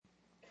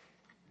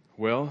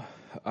Well,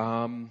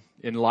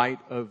 in light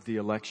of the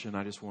election,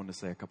 I just wanted to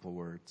say a couple of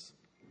words.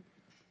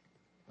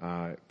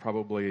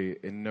 Probably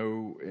in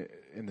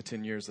the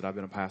 10 years that I've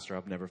been a pastor,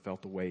 I've never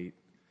felt the weight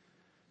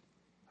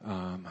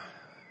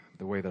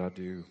the way that I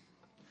do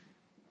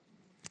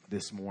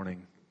this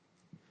morning.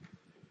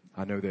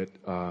 I know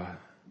that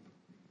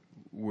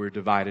we're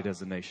divided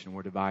as a nation.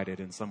 We're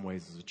divided in some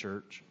ways as a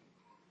church.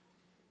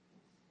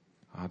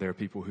 There are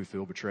people who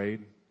feel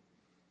betrayed.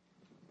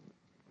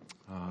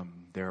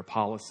 There are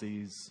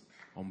policies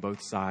on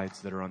both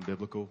sides that are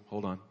unbiblical.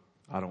 Hold on.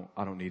 I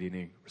don't need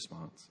any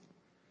response.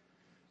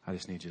 I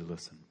just need you to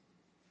listen.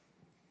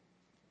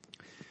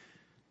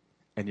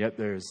 And yet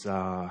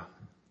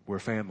we're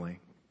family.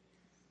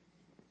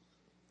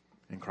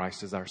 And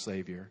Christ is our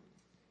Savior.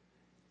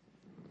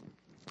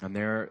 And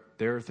there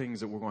are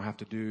things that we're going to have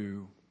to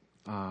do.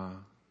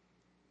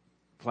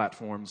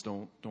 Platforms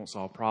don't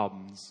solve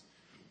problems.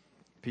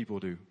 People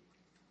do.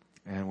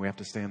 And we have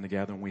to stand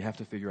together and we have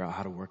to figure out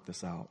how to work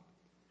this out.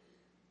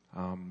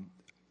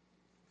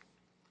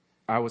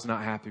 I was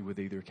not happy with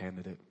either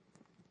candidate.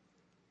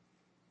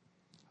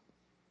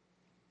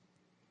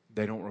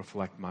 They don't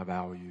reflect my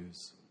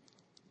values.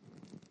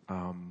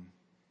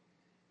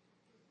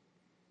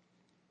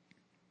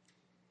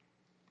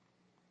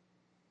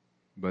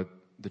 But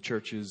the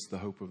church is the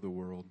hope of the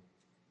world,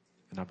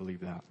 and I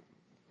believe that.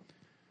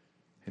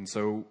 And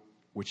so,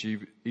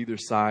 either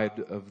side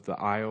of the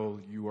aisle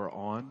you are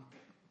on,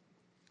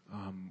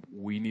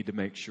 we need to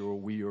make sure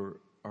we are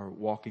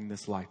walking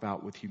this life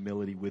out with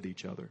humility with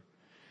each other.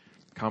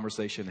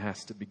 Conversation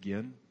has to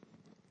begin.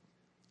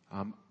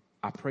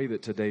 I pray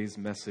that today's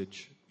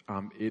message,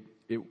 it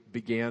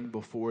began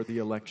before the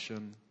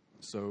election,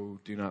 so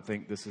do not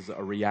think this is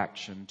a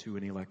reaction to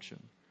an election.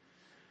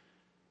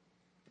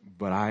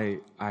 But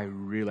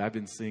I've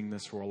been seeing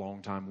this for a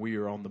long time. We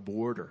are on the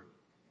border.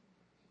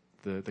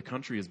 The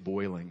country is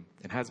boiling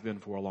and has been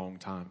for a long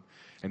time.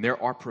 And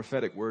there are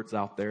prophetic words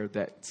out there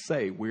that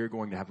say we're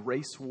going to have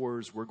race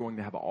wars. We're going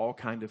to have all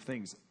kinds of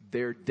things.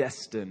 They're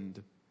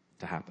destined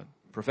to happen.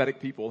 Prophetic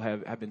people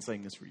have been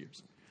saying this for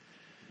years.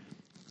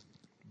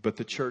 But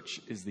the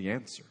church is the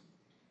answer.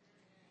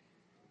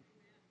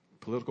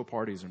 Political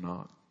parties are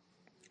not.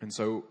 And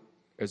so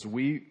as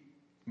we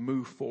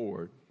move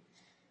forward,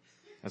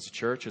 as a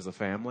church, as a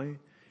family,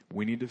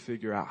 we need to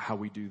figure out how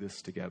we do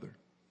this together.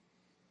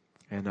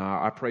 And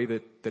I pray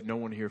that no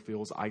one here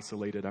feels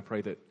isolated. I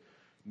pray that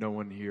no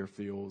one here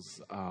feels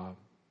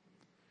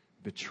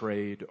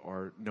betrayed,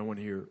 or no one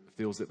here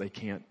feels that they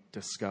can't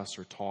discuss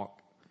or talk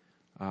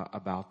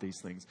about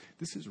these things.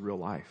 This is real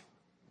life.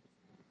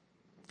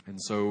 And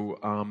so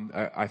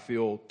I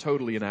feel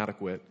totally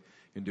inadequate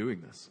in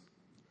doing this.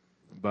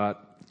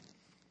 But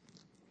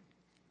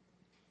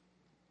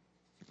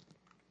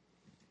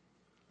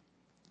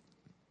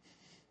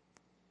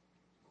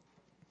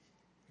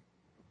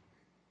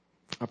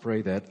I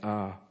pray that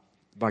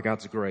by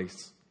God's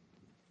grace,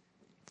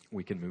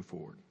 we can move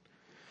forward.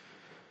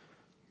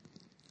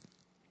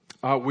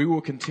 We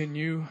will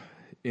continue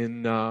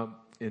in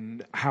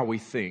how we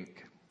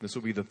think. This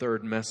will be the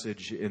third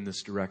message in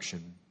this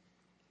direction.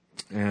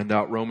 And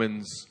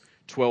Romans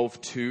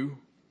 12:2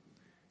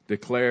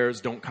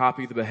 declares, "Don't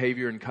copy the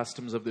behavior and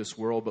customs of this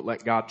world, but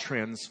let God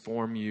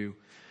transform you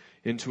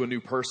into a new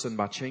person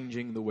by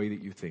changing the way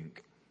that you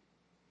think.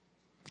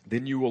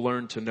 Then you will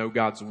learn to know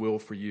God's will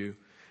for you,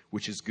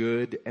 which is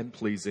good and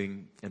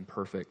pleasing and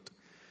perfect."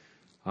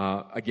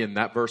 Again,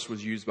 that verse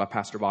was used by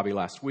Pastor Bobby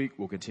last week.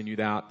 We'll continue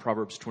that.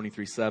 Proverbs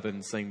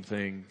 23:7, same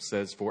thing,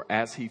 says, "For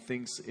as he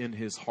thinks in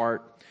his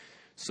heart,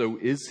 so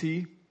is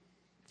he."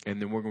 And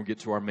then we're going to get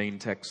to our main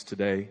text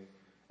today.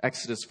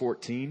 Exodus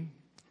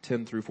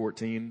 14:10 through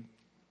 14.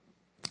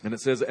 And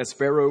it says, "As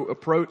Pharaoh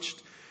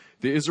approached,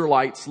 the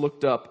Israelites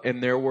looked up,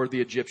 and there were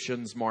the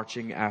Egyptians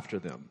marching after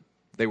them.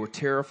 They were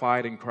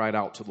terrified and cried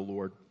out to the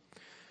Lord.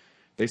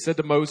 They said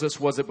to Moses,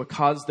 'Was it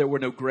because there were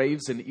no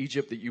graves in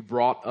Egypt that you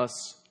brought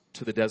us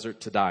to the desert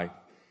to die?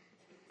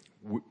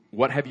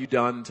 What have you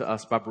done to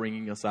us by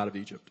bringing us out of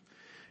Egypt?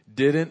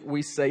 Didn't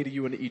we say to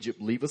you in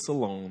Egypt, leave us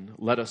alone,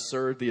 let us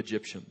serve the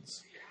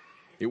Egyptians?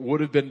 It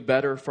would have been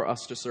better for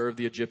us to serve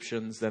the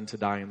Egyptians than to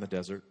die in the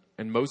desert.'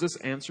 And Moses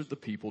answered the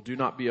people, 'Do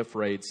not be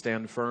afraid,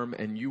 stand firm,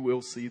 and you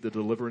will see the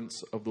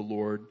deliverance of the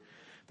Lord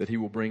that he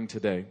will bring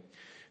today.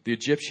 The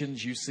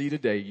Egyptians you see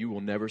today, you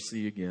will never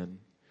see again.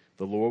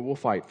 The Lord will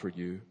fight for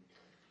you.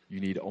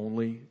 You need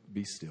only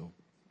be still.'"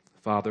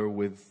 Father,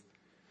 with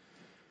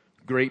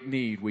great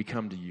need, we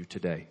come to you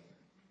today.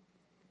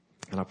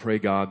 And I pray,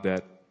 God,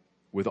 that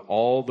with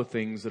all the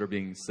things that are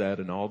being said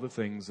and all the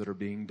things that are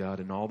being done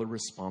and all the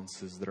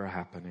responses that are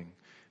happening,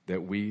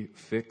 that we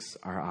fix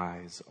our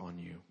eyes on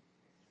you.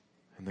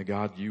 And that,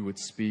 God, you would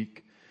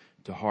speak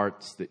to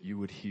hearts, that you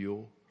would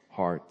heal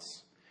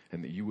hearts,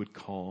 and that you would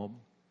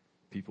calm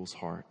people's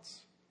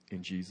hearts.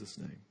 In Jesus'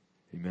 name,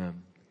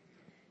 amen.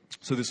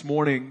 So this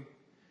morning,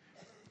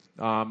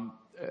 I'm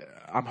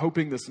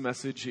hoping this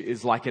message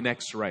is like an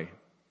X-ray.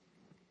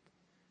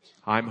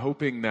 I'm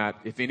hoping that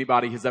if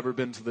anybody has ever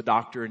been to the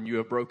doctor and you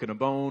have broken a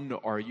bone,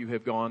 or you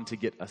have gone to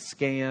get a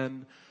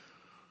scan,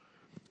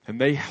 and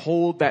they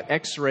hold that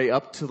x-ray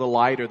up to the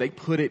light, or they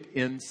put it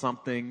in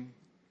something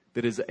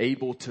that is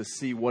able to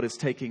see what is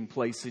taking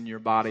place in your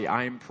body,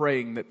 I am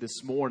praying that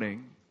this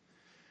morning,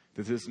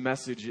 that this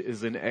message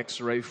is an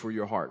x-ray for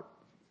your heart.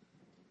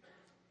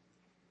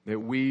 That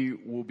we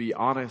will be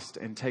honest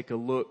and take a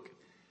look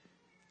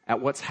at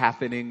what's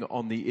happening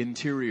on the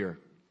interior.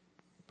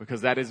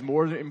 Because that is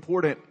more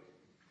important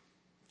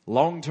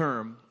long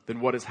term than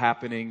what is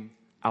happening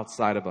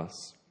outside of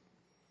us.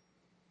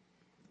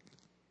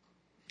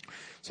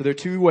 So there are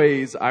two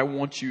ways I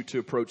want you to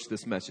approach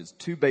this message.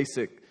 Two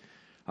basic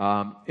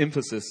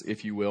emphasis,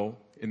 if you will,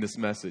 in this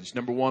message.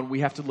 Number one,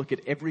 we have to look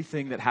at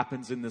everything that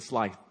happens in this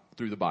life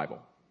through the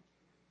Bible.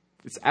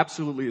 It's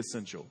absolutely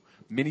essential.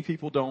 Many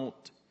people don't.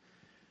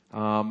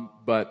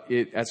 But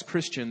as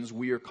Christians,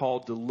 we are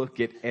called to look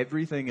at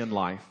everything in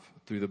life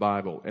through the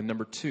Bible. And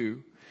number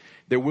two,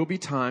 there will be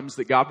times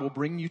that God will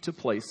bring you to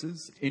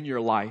places in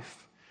your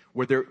life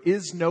where there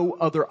is no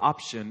other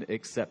option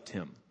except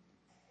Him.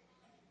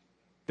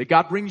 That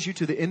God brings you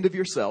to the end of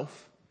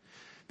yourself.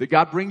 That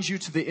God brings you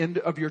to the end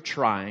of your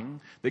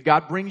trying. That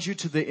God brings you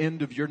to the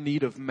end of your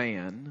need of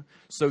man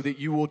so that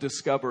you will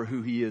discover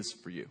who He is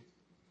for you.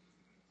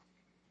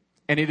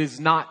 And it is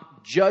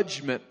not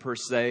judgment per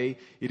se.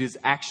 It is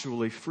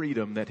actually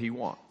freedom that He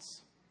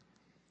wants.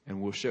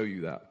 And we'll show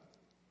you that.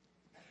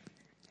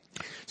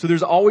 So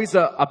there's always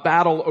a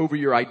battle over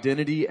your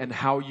identity and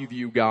how you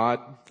view God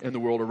and the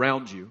world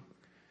around you.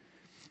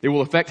 It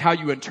will affect how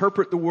you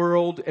interpret the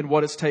world and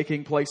what is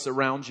taking place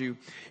around you.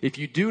 If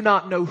you do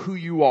not know who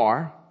you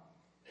are,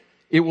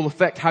 it will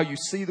affect how you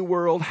see the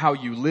world, how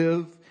you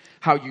live,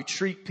 how you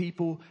treat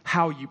people,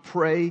 how you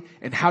pray,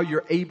 and how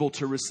you're able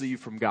to receive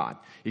from God.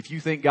 If you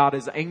think God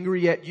is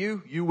angry at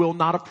you, you will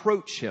not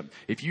approach Him.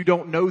 If you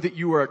don't know that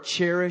you are a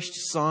cherished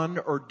son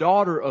or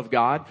daughter of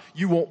God,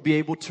 you won't be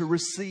able to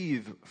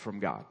receive from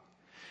God.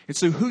 And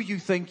so who you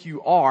think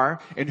you are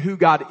and who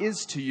God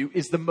is to you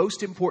is the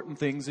most important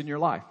things in your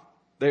life.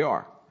 They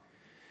are.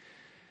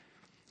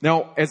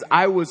 Now, as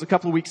I was a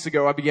couple of weeks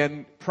ago, I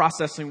began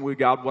processing with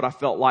God what I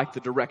felt like the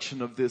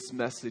direction of this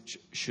message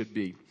should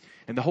be.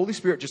 And the Holy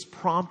Spirit just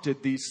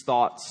prompted these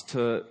thoughts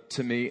to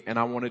me, and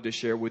I wanted to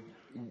share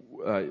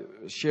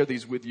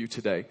these with you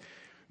today.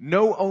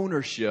 No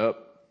ownership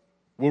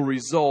will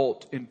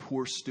result in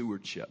poor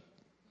stewardship.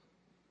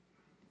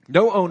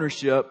 No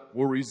ownership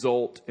will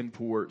result in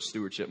poor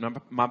stewardship. Now,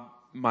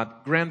 my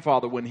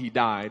grandfather, when he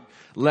died,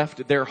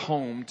 left their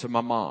home to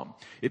my mom.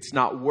 It's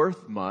not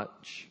worth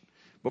much,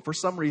 but for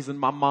some reason,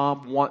 my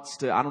mom wants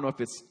to, I don't know if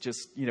it's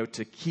just,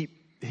 to keep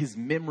his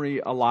memory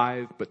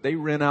alive, but they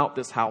rent out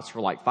this house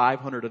for like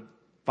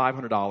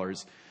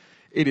 $500.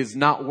 It is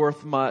not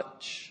worth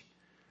much.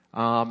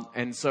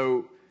 And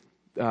so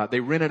they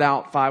rent it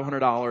out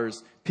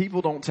 $500.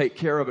 People don't take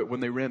care of it when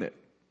they rent it.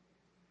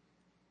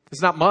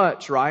 It's not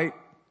much, right?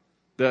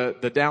 The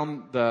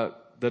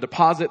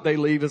deposit they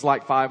leave is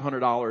like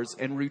 $500.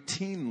 And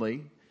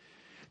routinely,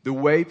 the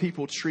way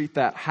people treat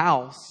that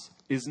house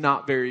is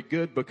not very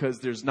good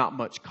because there's not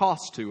much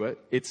cost to it.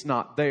 It's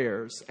not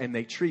theirs, and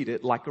they treat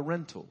it like a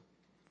rental.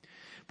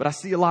 But I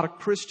see a lot of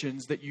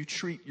Christians that you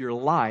treat your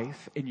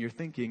life and your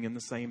thinking in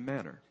the same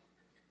manner.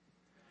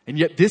 And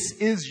yet this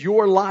is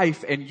your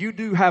life, and you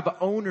do have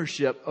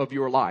ownership of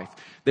your life.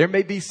 There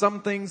may be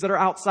some things that are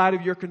outside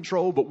of your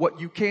control, but what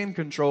you can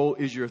control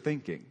is your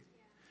thinking.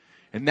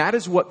 And that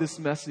is what this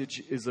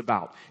message is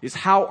about, is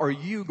how are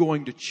you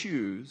going to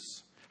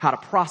choose how to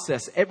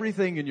process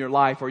everything in your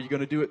life? Are you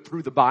going to do it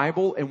through the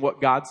Bible and what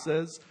God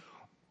says,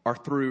 or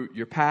through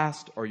your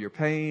past or your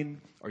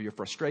pain or your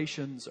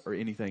frustrations or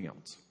anything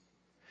else?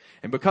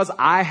 And because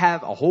I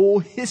have a whole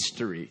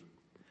history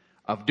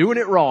of doing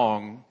it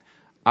wrong,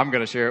 I'm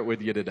going to share it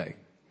with you today.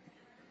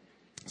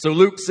 So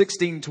Luke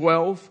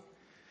 16:12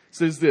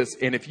 says this,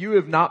 and if you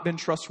have not been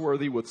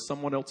trustworthy with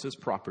someone else's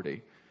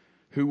property,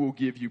 who will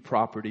give you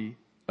property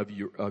of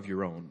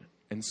your own?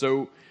 And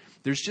so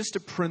there's just a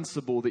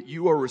principle that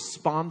you are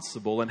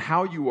responsible, and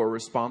how you are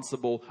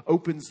responsible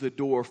opens the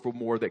door for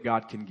more that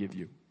God can give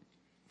you.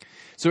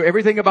 So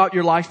everything about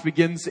your life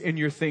begins in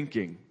your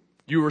thinking.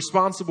 You're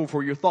responsible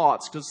for your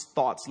thoughts because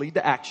thoughts lead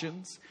to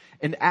actions,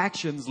 and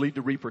actions lead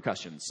to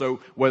repercussions. So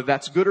whether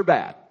that's good or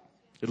bad,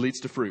 it leads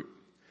to fruit.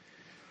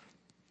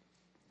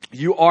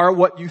 You are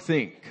what you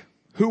think.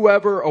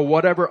 Whoever or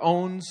whatever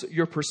owns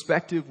your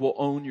perspective will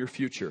own your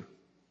future.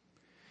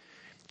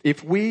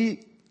 If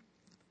we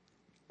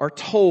are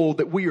told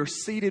that we are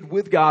seated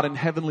with God in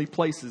heavenly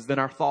places, then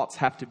our thoughts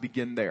have to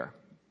begin there.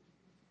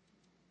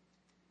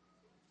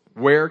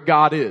 Where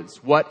God is,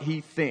 what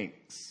He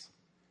thinks,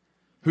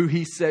 who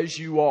He says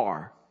you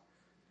are.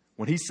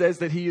 When He says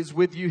that He is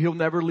with you, He'll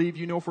never leave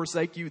you nor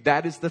forsake you.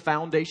 That is the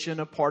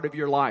foundation of part of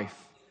your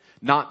life.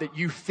 Not that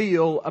you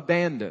feel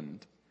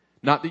abandoned.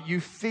 Not that you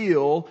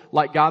feel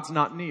like God's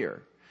not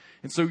near.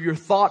 And so your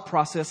thought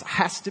process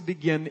has to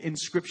begin in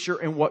Scripture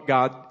and what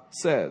God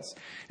says.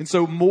 And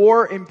so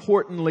more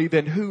importantly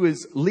than who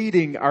is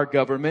leading our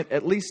government,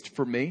 at least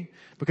for me,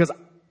 because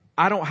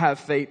I don't have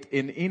faith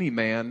in any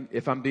man,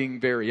 if I'm being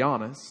very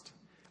honest,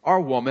 or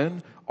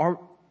woman,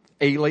 or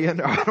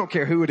alien, or I don't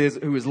care who it is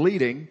who is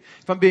leading.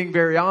 If I'm being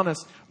very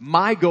honest,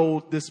 my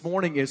goal this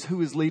morning is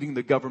who is leading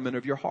the government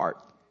of your heart.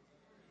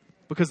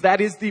 Because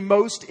that is the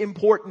most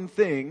important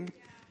thing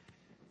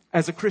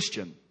as a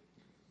Christian.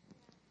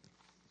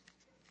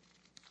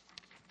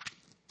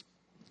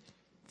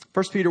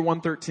 1 Peter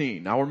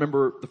 1:13. I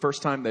remember the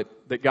first time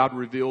that God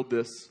revealed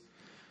this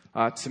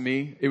to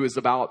me. It was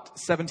about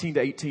 17 to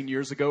 18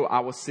 years ago. I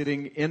was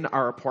sitting in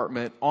our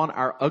apartment on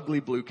our ugly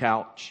blue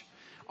couch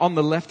on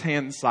the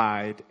left-hand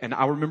side. And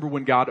I remember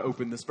when God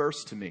opened this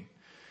verse to me.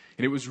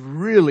 And it was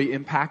really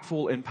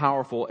impactful and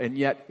powerful. And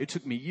yet it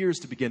took me years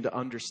to begin to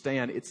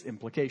understand its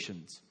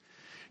implications.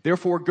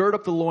 Therefore, gird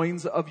up the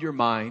loins of your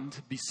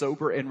mind, be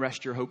sober, and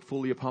rest your hope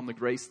fully upon the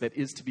grace that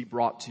is to be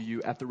brought to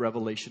you at the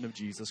revelation of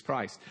Jesus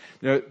Christ.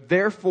 Now,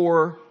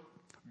 therefore,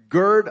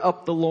 gird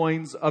up the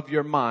loins of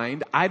your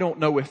mind. I don't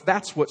know if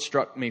that's what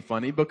struck me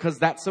funny, because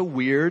that's a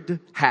weird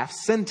half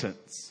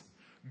sentence.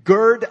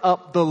 Gird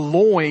up the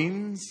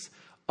loins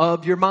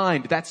of your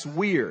mind. That's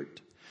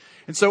weird.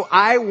 And so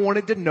I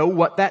wanted to know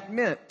what that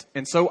meant.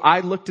 And so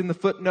I looked in the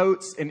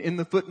footnotes, and in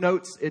the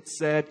footnotes it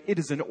said it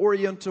is an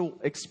Oriental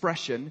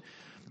expression.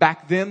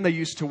 Back then they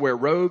used to wear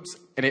robes,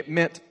 and it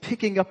meant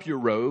picking up your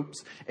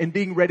robes and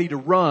being ready to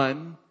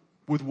run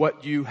with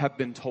what you have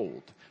been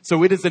told.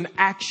 So it is an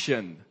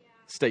action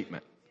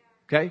statement.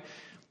 Okay?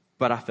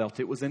 But I felt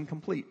it was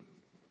incomplete.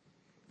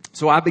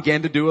 So I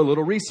began to do a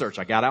little research.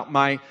 I got out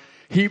my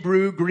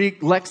Hebrew,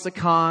 Greek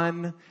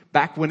lexicon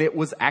back when it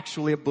was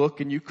actually a book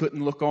and you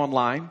couldn't look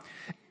online,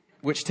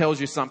 which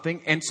tells you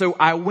something. And so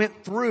I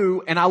went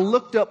through and I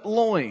looked up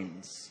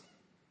loins.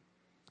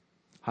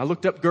 I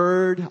looked up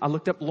gird, I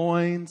looked up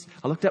loins,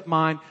 I looked up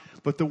mind.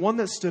 But the one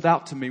that stood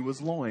out to me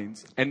was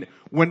loins. And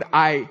when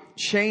I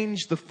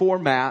changed the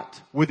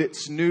format with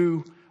its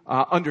new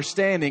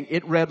understanding,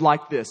 it read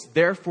like this.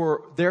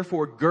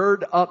 Therefore,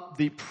 gird up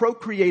the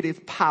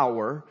procreative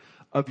power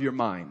of your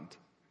mind.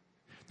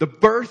 The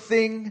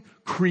birthing,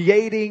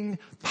 creating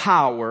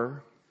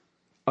power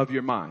of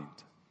your mind.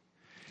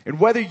 And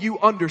whether you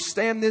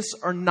understand this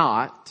or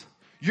not,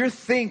 your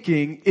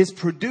thinking is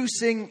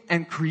producing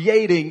and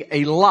creating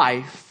a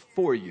life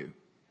for you.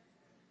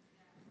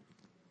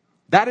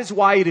 That is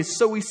why it is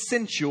so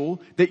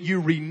essential that you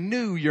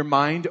renew your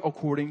mind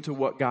according to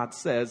what God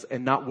says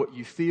and not what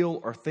you feel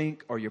or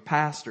think or your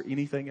past or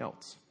anything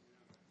else.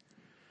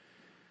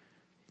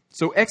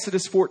 So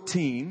Exodus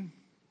 14,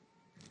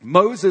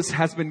 Moses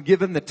has been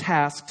given the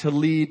task to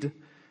lead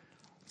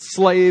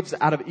slaves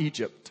out of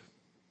Egypt,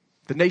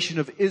 the nation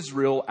of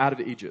Israel out of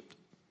Egypt.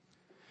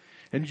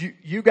 And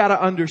you got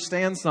to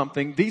understand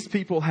something. These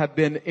people have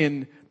been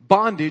in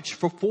bondage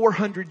for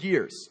 400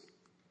 years.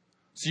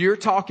 So you're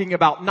talking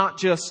about not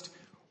just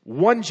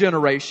one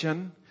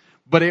generation,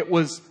 but it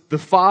was the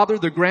father,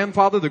 the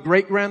grandfather, the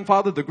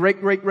great-grandfather, the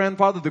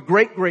great-great-grandfather, the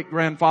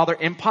great-great-grandfather,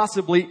 and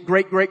possibly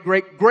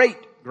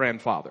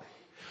great-great-great-great-grandfather.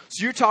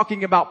 So you're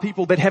talking about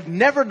people that have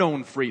never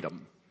known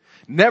freedom,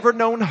 never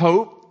known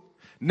hope,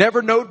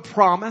 never known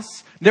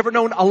promise, never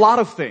known a lot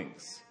of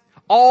things.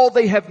 All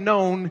they have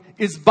known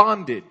is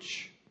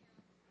bondage.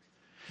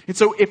 And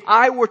so if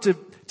I were to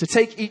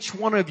take each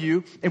one of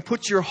you and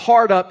put your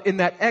heart up in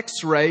that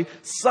x-ray,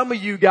 some of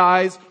you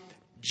guys,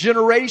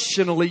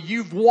 generationally,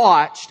 you've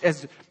watched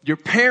as your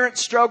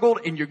parents struggled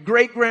and your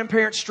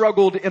great-grandparents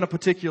struggled in a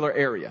particular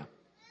area.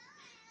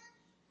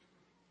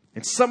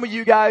 And some of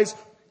you guys,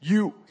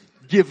 you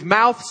give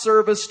mouth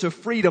service to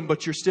freedom,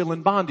 but you're still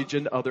in bondage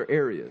in other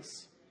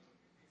areas.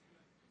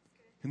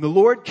 And the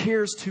Lord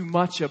cares too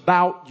much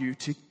about you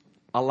to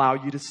allow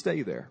you to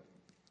stay there.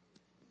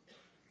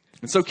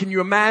 And so can you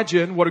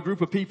imagine what a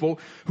group of people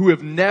who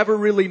have never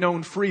really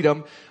known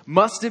freedom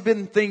must have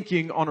been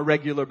thinking on a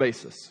regular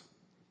basis?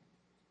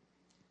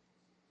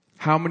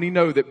 How many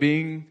know that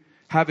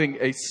having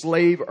a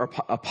slave or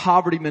a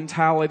poverty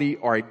mentality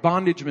or a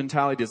bondage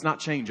mentality does not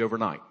change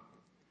overnight?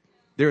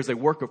 There is a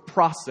work of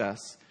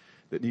process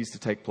that needs to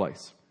take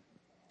place.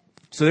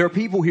 So there are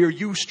people here,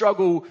 you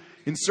struggle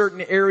in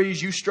certain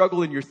areas, you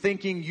struggle in your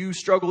thinking, you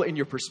struggle in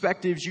your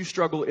perspectives, you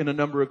struggle in a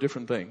number of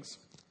different things.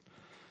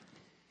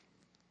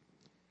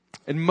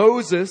 And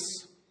Moses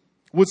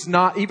was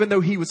not, even though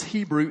he was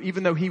Hebrew,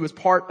 even though he was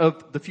part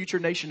of the future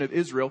nation of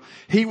Israel,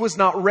 he was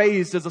not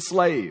raised as a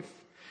slave.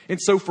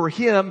 And so for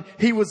him,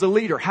 he was a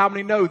leader. How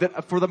many know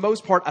that for the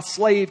most part, a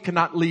slave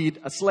cannot lead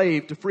a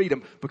slave to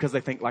freedom because they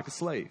think like a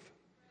slave?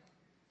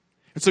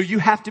 And so you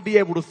have to be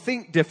able to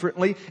think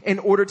differently in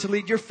order to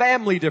lead your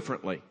family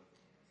differently.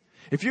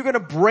 If you're going to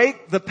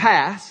break the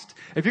past,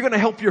 if you're going to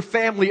help your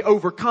family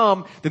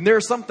overcome, then there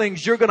are some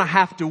things you're going to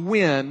have to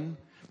win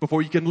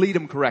before you can lead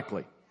them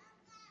correctly.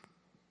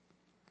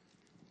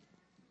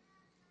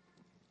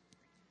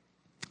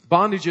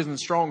 Bondages and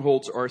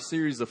strongholds are a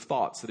series of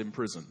thoughts that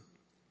imprison.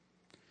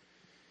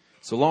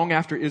 So long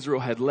after Israel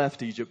had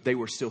left Egypt, they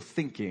were still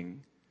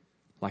thinking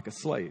like a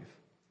slave.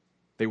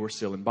 They were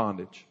still in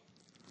bondage.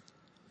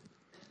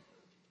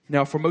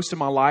 Now, for most of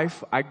my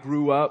life, I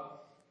grew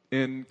up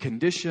in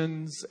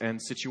conditions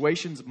and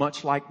situations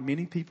much like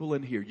many people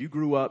in here. You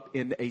grew up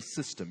in a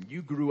system.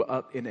 You grew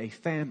up in a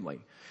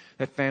family.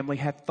 That family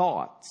had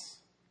thoughts.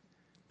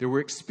 There were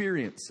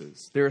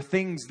experiences. There are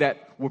things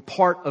that were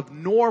part of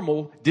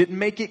normal, didn't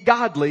make it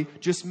godly,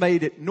 just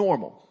made it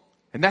normal.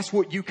 And that's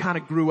what you kind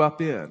of grew up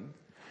in.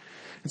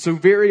 And so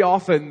very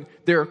often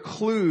there are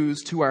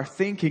clues to our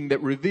thinking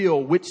that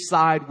reveal which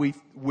side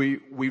we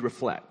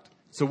reflect.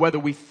 So whether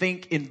we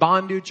think in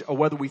bondage or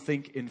whether we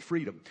think in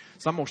freedom.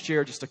 So I'm going to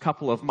share just a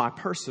couple of my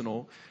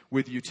personal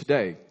with you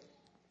today.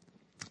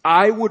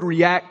 I would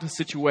react to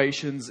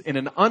situations in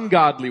an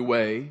ungodly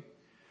way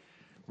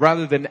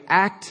rather than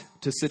act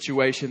to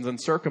situations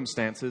and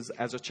circumstances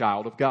as a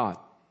child of God.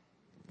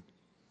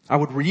 I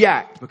would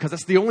react because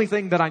that's the only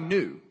thing that I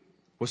knew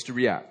was to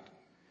react.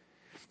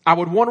 I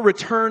would want to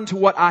return to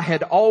what I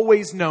had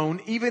always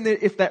known, even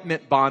if that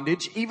meant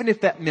bondage, even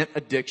if that meant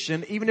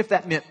addiction, even if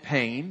that meant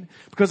pain,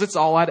 because it's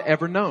all I'd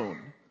ever known.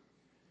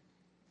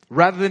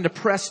 Rather than to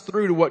press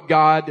through to what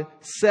God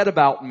said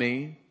about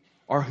me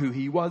or who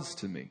He was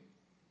to me.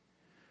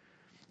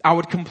 I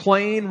would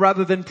complain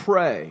rather than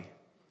pray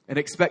and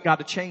expect God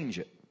to change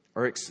it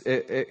or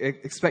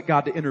expect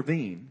God to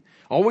intervene.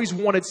 I always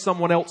wanted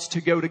someone else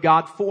to go to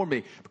God for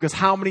me because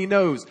how many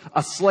knows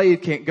a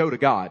slave can't go to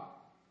God?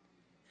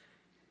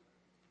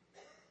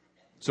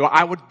 So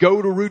I would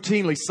go to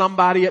routinely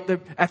somebody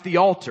at the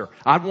altar.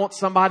 I'd want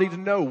somebody to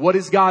know what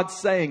is God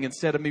saying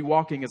instead of me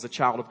walking as a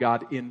child of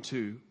God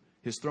into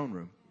His throne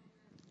room.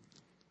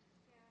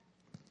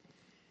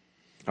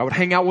 I would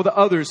hang out with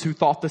others who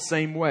thought the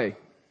same way.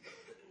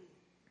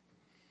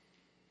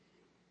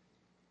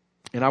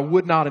 And I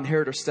would not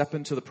inherit or step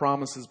into the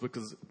promises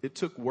because it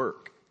took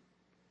work.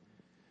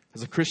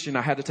 As a Christian,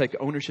 I had to take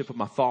ownership of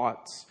my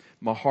thoughts,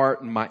 my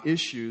heart, and my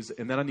issues,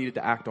 and then I needed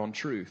to act on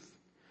truth.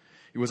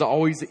 It was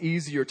always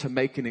easier to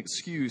make an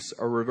excuse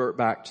or revert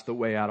back to the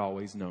way I'd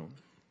always known.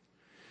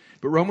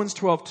 But Romans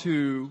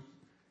 12:2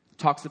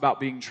 talks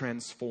about being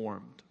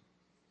transformed.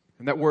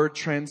 And that word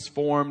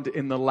transformed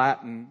in the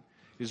Latin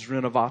is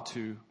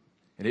renovatu.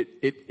 And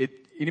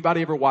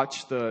anybody ever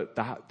watch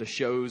the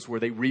shows where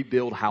they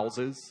rebuild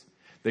houses?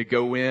 They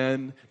go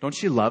in.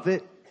 Don't you love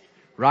it?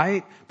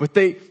 Right? But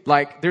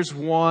there's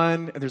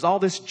one, and there's all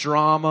this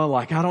drama,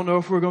 I don't know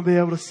if we're going to be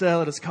able to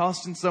sell it. It's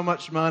costing so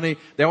much money.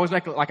 They always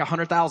make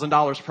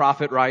 $100,000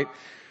 profit, right?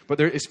 But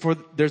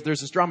there's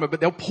this drama, but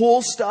they'll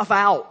pull stuff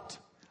out.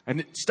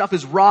 And stuff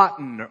is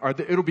rotten, or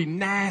it'll be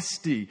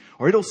nasty,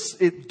 or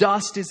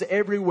dust is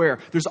everywhere.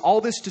 There's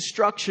all this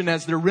destruction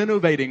as they're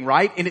renovating,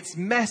 right? And it's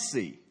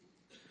messy.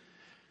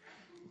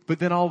 But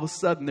then all of a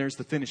sudden, there's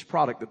the finished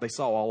product that they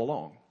saw all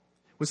along.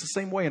 It's the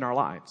same way in our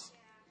lives.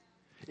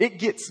 It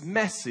gets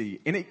messy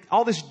and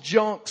all this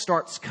junk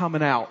starts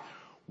coming out.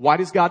 Why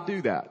does God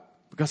do that?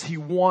 Because He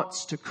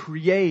wants to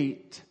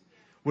create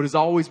what has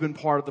always been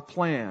part of the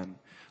plan.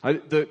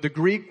 The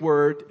Greek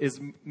word is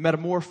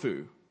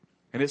metamorpho,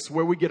 and it's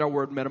where we get our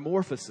word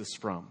metamorphosis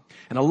from.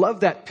 And I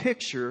love that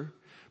picture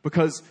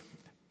because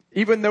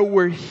even though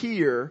we're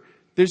here,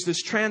 there's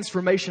this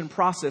transformation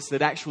process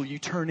that actually you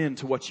turn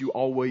into what you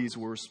always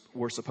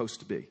were supposed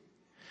to be.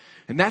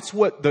 And that's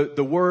what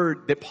the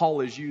word that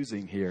Paul is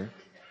using here.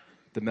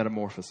 The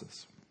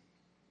metamorphosis.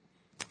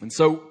 And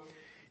so,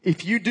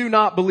 if you do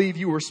not believe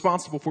you are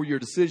responsible for your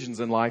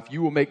decisions in life,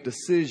 you will make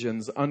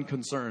decisions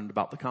unconcerned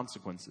about the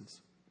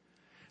consequences.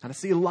 And I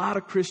see a lot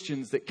of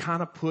Christians that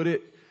kind of put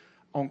it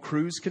on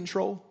cruise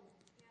control.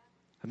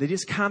 And they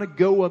just kind of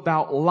go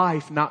about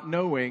life not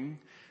knowing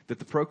that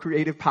the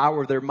procreative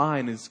power of their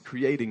mind is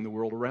creating the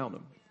world around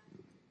them.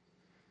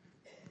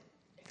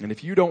 And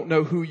if you don't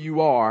know who you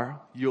are,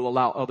 you'll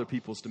allow other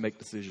people to make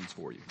decisions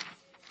for you.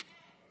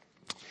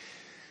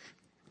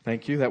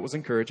 Thank you. That was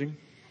encouraging.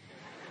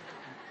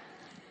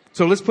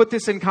 So let's put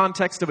this in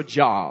context of a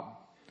job.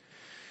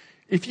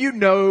 If you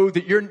know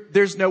that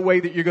there's no way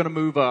that you're going to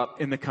move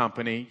up in the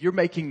company, you're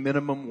making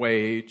minimum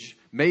wage,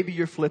 maybe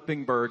you're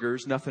flipping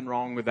burgers, nothing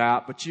wrong with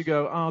that, but you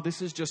go, oh,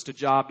 this is just a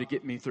job to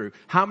get me through.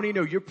 How many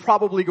know you're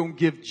probably going to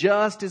give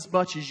just as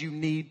much as you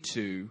need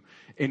to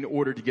in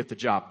order to get the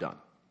job done?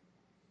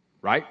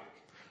 Right?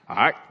 All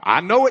right.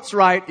 I know it's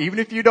right. Even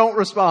if you don't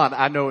respond,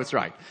 I know it's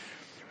right.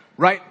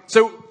 Right?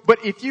 So,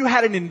 but if you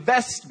had an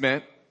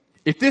investment,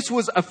 if this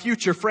was a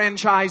future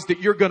franchise that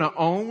you're going to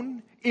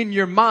own, in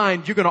your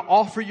mind, you're going to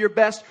offer your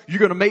best. You're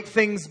going to make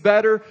things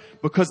better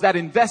because that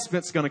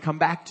investment's going to come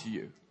back to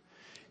you.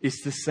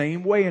 It's the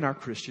same way in our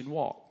Christian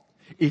walk.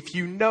 If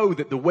you know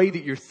that the way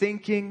that you're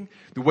thinking,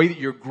 the way that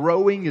you're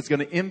growing is going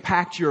to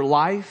impact your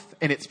life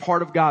and it's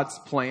part of God's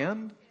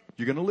plan,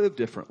 you're going to live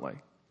differently.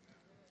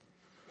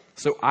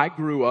 So I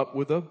grew up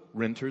with a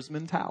renter's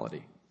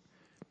mentality.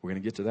 We're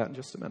going to get to that in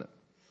just a minute.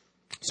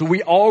 So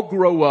we all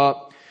grow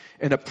up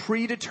in a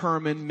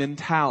predetermined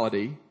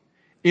mentality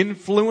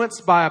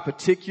influenced by a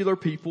particular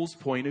people's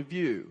point of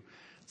view.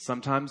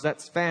 Sometimes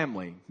that's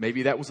family.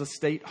 Maybe that was a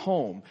state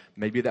home.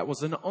 Maybe that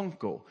was an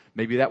uncle.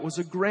 Maybe that was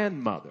a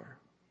grandmother.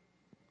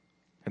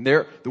 And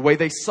the way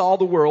they saw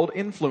the world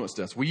influenced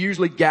us. We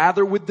usually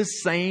gather with the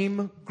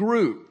same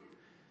group.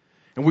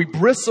 And we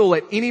bristle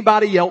at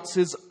anybody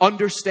else's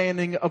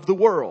understanding of the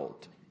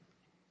world.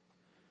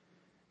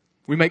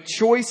 We make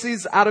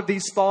choices out of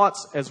these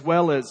thoughts as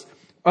well as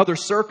other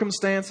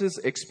circumstances,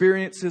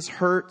 experiences,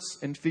 hurts,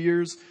 and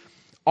fears,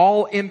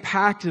 all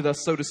impacted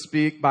us, so to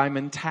speak, by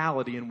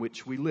mentality in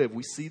which we live.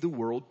 We see the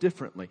world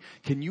differently.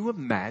 Can you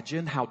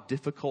imagine how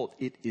difficult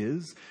it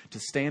is to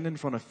stand in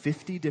front of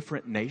 50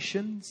 different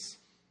nations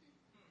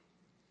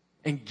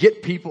and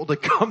get people to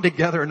come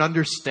together and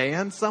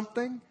understand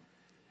something?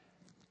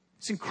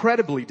 It's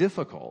incredibly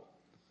difficult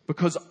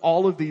because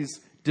all of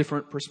these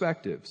different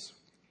perspectives.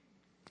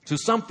 So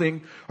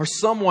something or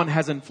someone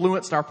has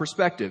influenced our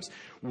perspectives.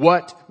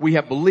 What we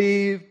have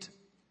believed,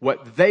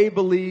 what they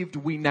believed,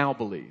 we now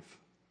believe.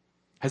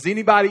 Has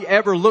anybody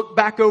ever looked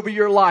back over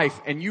your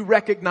life and you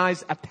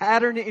recognize a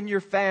pattern in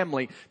your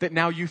family that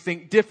now you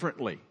think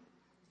differently?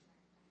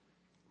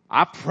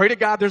 I pray to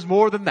God there's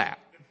more than that.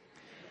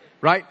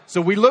 Right? So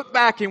we look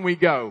back and we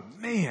go,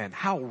 man,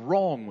 how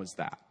wrong was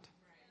that?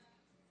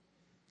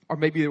 Or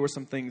maybe there were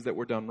some things that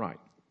were done right.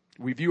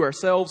 We view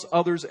ourselves,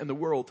 others, and the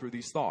world through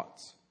these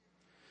thoughts.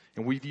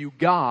 And we view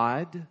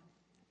God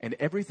and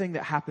everything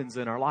that happens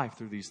in our life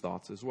through these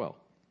thoughts as well.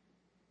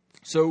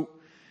 So,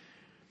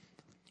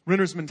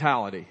 renter's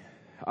mentality.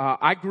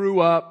 I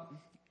grew up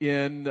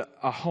in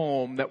a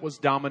home that was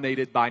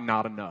dominated by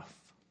not enough.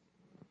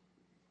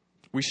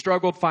 We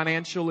struggled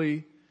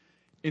financially.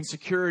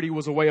 Insecurity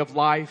was a way of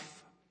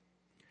life.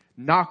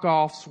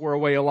 Knockoffs were a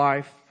way of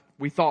life.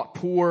 We thought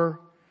poor.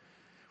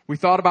 We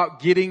thought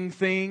about getting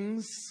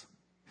things,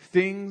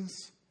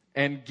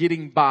 and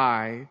getting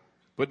by,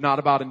 but not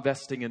about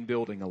investing and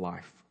building a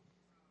life.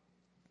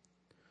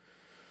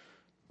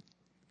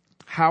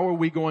 How are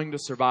we going to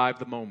survive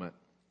the moment?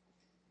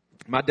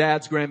 My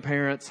dad's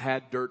grandparents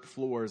had dirt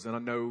floors, and I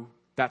know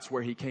that's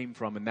where he came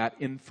from, and that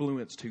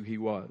influenced who he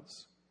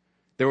was.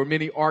 There were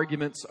many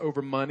arguments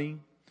over money.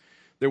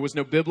 There was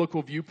no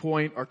biblical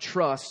viewpoint or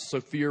trust,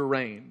 so fear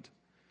reigned.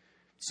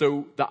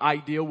 So the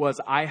idea was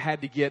I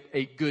had to get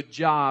a good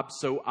job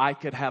so I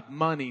could have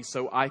money,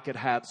 so I could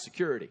have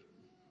security.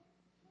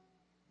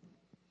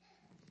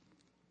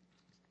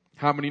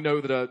 How many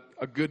know that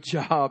a good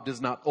job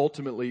does not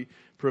ultimately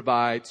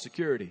provide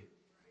security?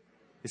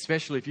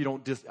 Especially if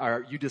you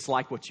you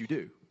dislike what you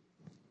do.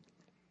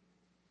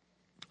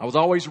 I was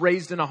always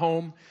raised in a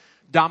home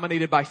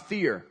dominated by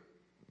fear.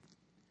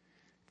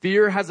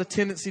 Fear has a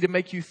tendency to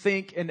make you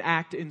think and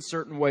act in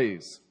certain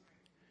ways.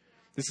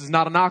 This is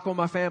not a knock on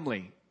my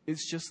family.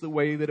 It's just the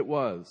way that it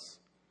was.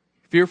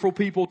 Fearful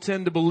people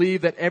tend to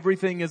believe that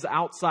everything is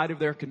outside of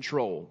their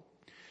control.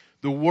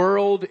 The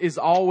world is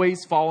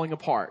always falling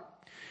apart.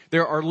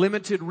 There are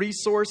limited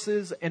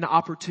resources and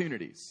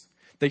opportunities.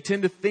 They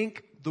tend to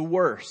think the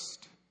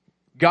worst.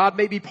 God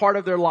may be part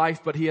of their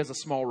life, but He has a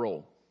small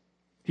role.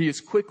 He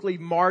is quickly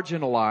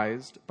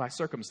marginalized by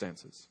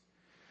circumstances.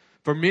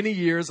 For many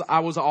years, I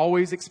was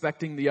always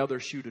expecting the other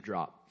shoe to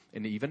drop.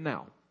 And even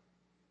now,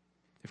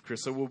 if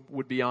Krista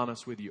would be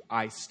honest with you,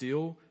 I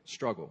still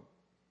struggle.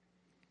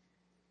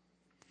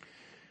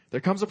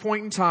 There comes a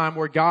point in time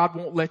where God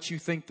won't let you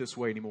think this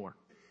way anymore.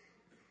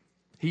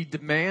 He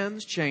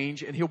demands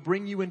change, and He'll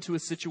bring you into a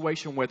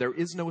situation where there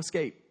is no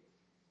escape.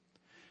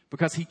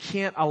 Because He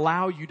can't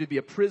allow you to be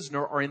a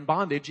prisoner or in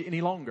bondage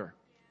any longer.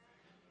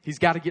 He's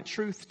got to get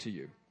truth to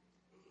you.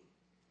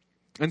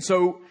 And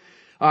so,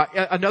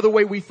 another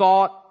way we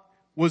thought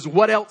was,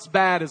 what else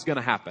bad is going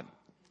to happen?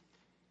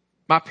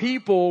 My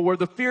people were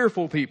the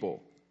fearful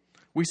people.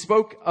 We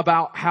spoke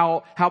about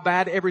how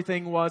bad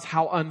everything was,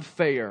 how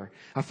unfair.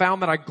 I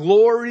found that I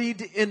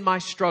gloried in my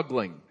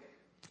struggling.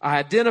 I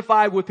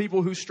identified with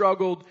people who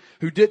struggled,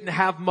 who didn't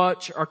have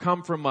much or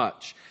come from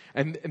much.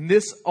 And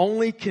this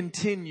only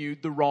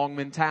continued the wrong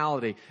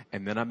mentality.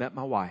 And then I met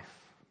my wife.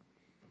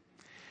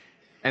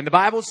 And the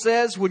Bible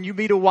says when you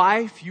meet a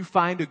wife, you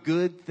find a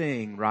good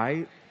thing,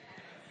 right?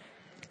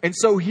 And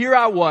so here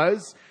I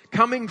was,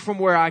 coming from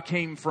where I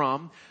came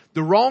from,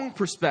 the wrong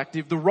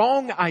perspective, the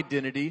wrong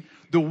identity,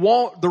 the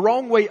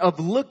wrong way of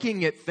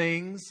looking at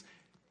things.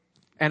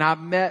 And I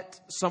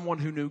met someone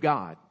who knew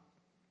God,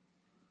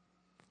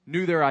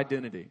 knew their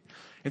identity.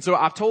 And so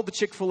I've told the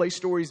Chick-fil-A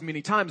stories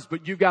many times,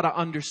 but you've got to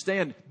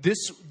understand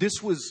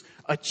this was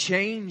a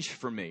change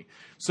for me.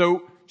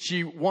 So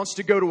she wants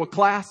to go to a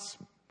class.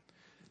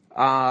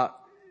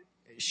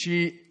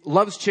 She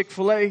loves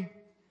Chick-fil-A,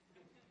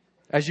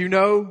 as you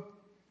know,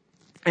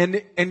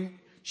 and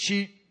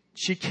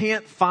she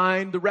can't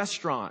find the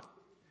restaurant.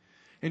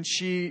 And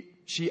she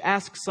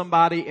asked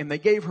somebody, and they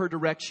gave her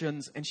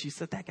directions, and she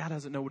said, that guy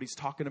doesn't know what he's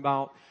talking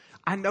about.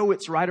 I know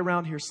it's right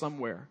around here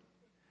somewhere.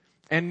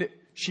 And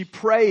she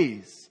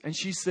prays, and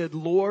she said,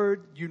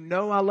 Lord, you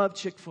know I love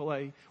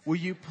Chick-fil-A. Will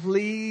you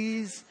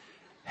please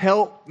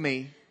help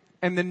me?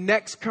 And the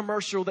next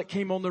commercial that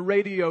came on the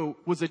radio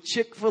was a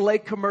Chick-fil-A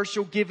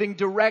commercial giving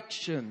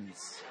directions.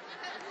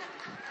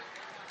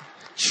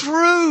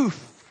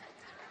 Truth.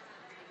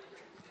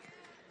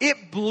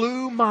 It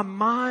blew my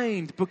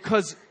mind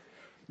because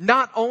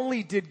not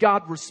only did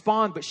God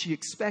respond, but she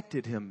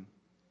expected Him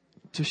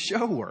to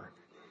show her.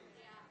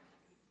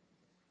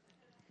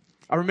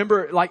 I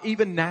remember, like,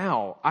 even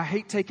now, I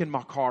hate taking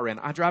my car in.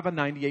 I drive a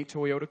 98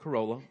 Toyota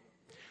Corolla.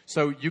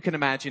 So you can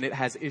imagine it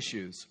has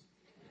issues.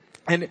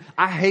 And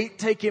I hate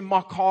taking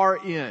my car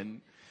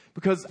in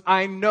because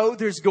I know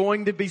there's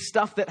going to be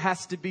stuff that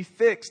has to be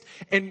fixed.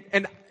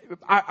 And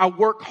I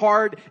work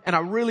hard and I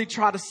really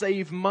try to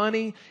save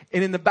money.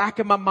 And in the back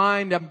of my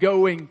mind, I'm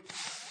going,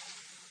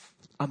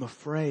 I'm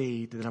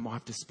afraid that I'm going to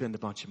have to spend a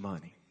bunch of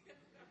money.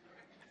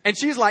 And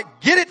she's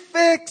like, get it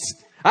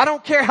fixed. I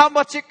don't care how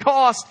much it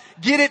costs.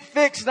 Get it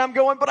fixed. And I'm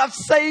going, but I've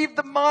saved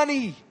the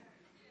money.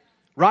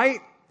 Right?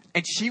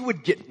 And she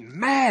would get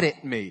mad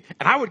at me.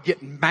 And I would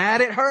get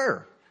mad at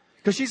her.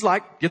 Because she's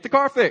like, get the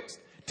car fixed.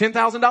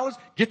 $10,000?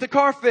 Get the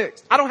car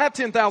fixed. I don't have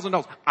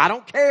 $10,000. I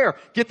don't care.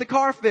 Get the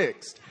car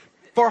fixed.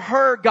 For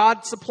her,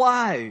 God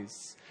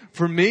supplies.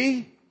 For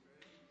me,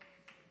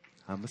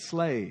 I'm a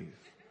slave.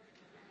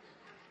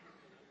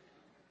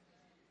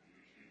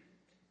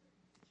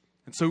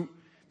 And so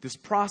this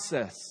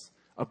process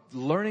of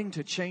learning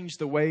to change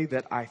the way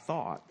that I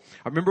thought.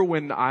 I remember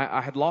when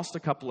I had lost a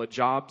couple of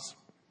jobs.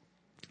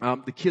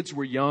 The kids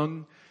were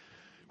young.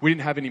 We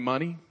didn't have any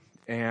money.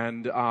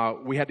 And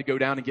we had to go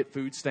down and get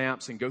food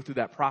stamps and go through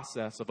that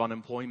process of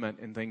unemployment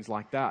and things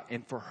like that.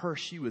 And for her,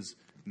 she was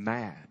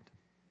mad.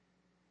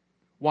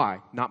 Why?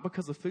 Not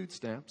because of food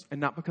stamps and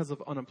not because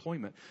of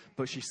unemployment.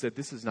 But she said,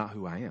 this is not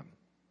who I am.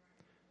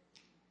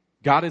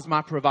 God is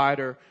my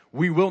provider.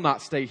 We will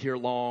not stay here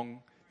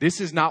long. This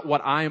is not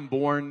what I am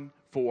born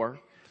for.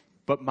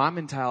 But my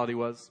mentality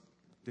was,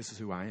 this is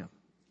who I am.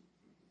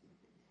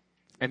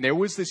 And there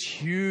was this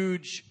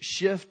huge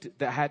shift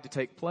that had to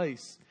take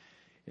place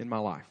in my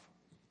life.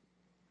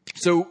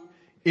 So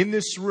in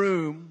this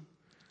room,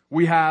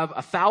 we have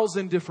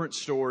 1,000 different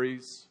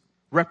stories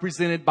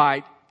represented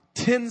by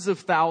tens of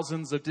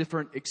thousands of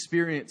different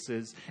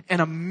experiences and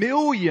 1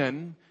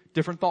 million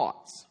different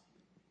thoughts.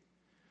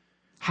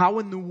 How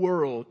in the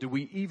world do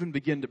we even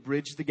begin to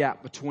bridge the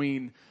gap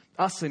between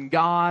us and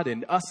God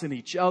and us and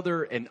each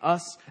other and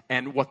us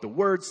and what the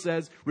Word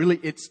says? Really,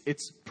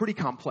 it's pretty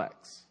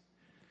complex.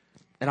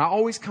 And I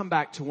always come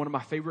back to one of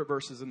my favorite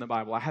verses in the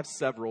Bible. I have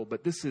several,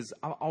 but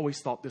I always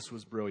thought this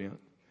was brilliant.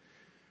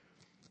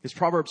 It's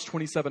Proverbs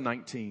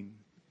 27:19.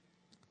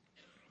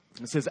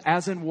 It says,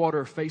 as in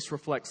water, face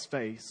reflects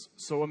face,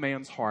 so a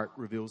man's heart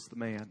reveals the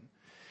man.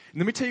 And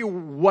let me tell you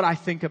what I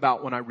think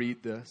about when I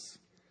read this.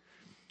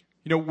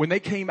 You know, when they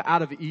came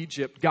out of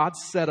Egypt, God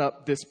set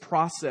up this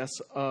process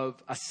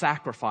of a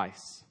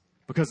sacrifice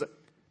because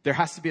there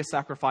has to be a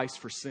sacrifice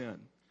for sin.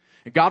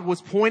 And God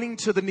was pointing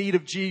to the need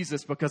of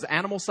Jesus because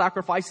animal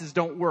sacrifices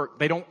don't work.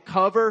 They don't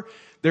cover,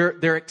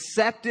 they're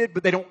accepted,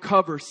 but they don't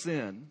cover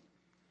sin.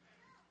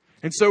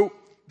 And so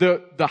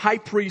the high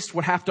priest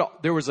would have to,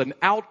 there was an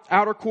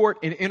outer court,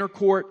 an inner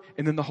court,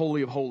 and then the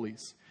Holy of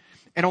Holies.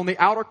 And on the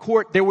outer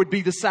court, there would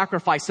be the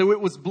sacrifice. So it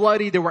was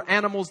bloody. There were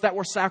animals that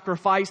were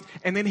sacrificed.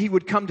 And then he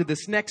would come to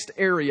this next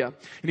area.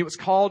 And it was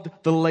called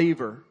the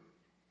laver.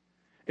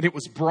 And it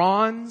was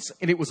bronze.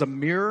 And it was a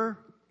mirror.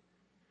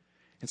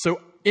 And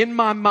so in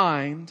my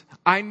mind,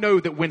 I know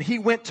that when he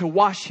went to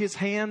wash his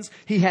hands,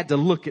 he had to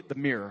look at the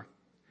mirror.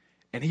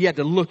 And he had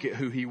to look at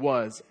who he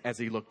was as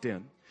he looked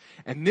in.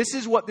 And this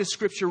is what this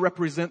scripture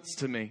represents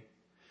to me.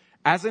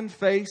 As in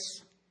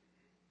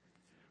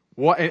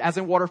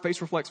water,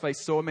 face reflects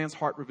face, so a man's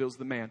heart reveals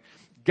the man.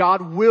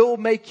 God will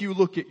make you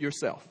look at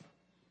yourself.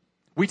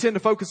 We tend to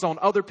focus on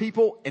other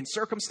people and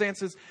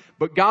circumstances,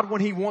 but God,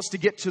 when he wants to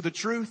get to the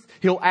truth,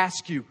 he'll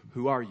ask you,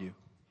 who are you?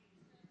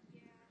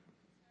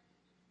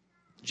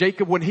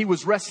 Jacob, when he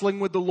was wrestling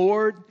with the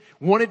Lord,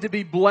 wanted to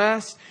be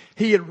blessed.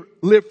 He had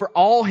lived for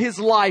all his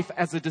life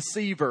as a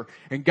deceiver.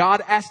 And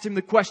God asked him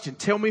the question,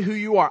 tell me who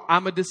you are.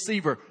 I'm a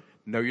deceiver.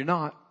 No, you're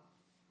not.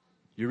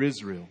 You're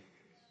Israel.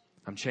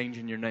 I'm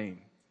changing your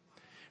name.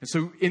 And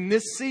so in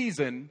this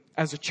season,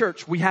 as a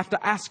church, we have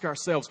to ask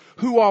ourselves,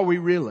 who are we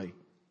really?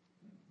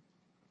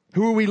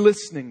 Who are we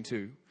listening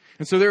to?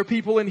 And so there are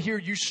people in here,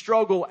 you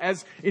struggle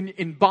as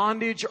in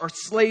bondage or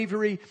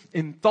slavery,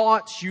 in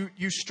thoughts.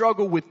 You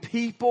struggle with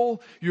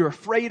people. You're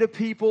afraid of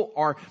people,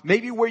 or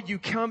maybe where you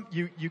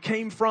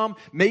came from.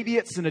 Maybe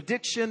it's an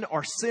addiction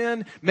or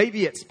sin.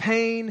 Maybe it's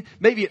pain.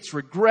 Maybe it's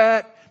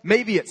regret.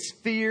 Maybe it's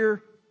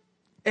fear.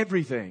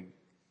 Everything.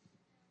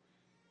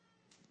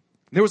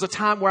 There was a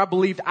time where I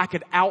believed I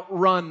could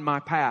outrun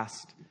my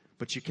past,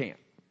 but you can't.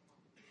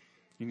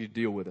 You need to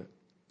deal with it.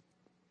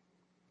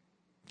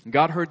 And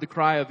God heard the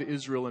cry of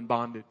Israel in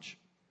bondage.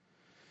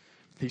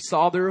 He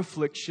saw their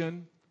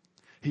affliction.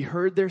 He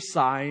heard their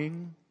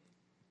sighing.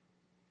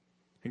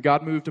 And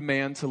God moved a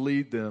man to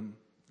lead them.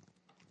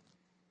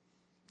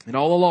 And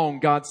all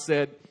along, God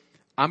said,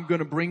 I'm going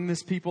to bring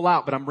this people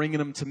out, but I'm bringing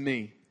them to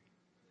me,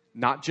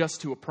 not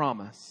just to a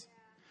promise.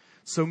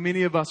 So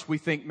many of us, we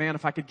think, man,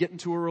 if I could get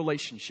into a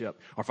relationship,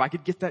 or if I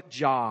could get that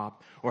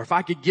job, or if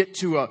I could get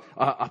to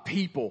a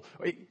people,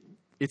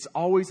 it's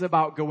always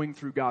about going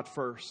through God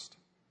first.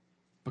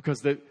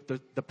 Because the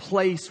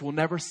place will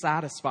never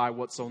satisfy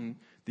what's on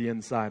the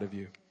inside of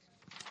you.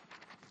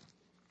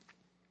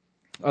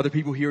 Other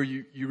people here,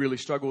 you really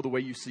struggle with the way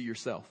you see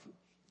yourself.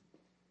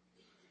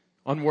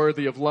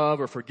 unworthy of love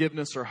or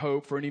forgiveness or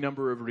hope for any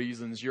number of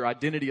reasons. Your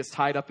identity is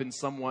tied up in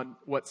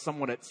what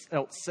someone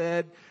else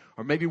said,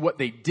 or maybe what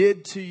they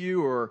did to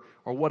you, or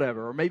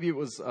whatever. Or maybe it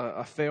was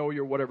a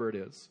failure, whatever it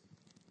is.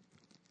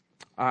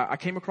 I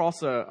came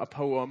across a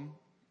poem.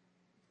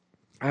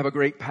 I have a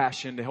great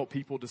passion to help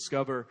people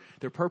discover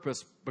their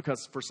purpose,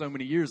 because for so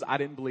many years I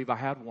didn't believe I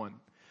had one.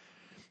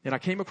 And I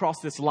came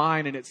across this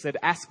line, and it said,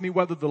 "Ask me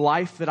whether the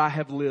life that I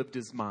have lived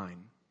is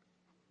mine."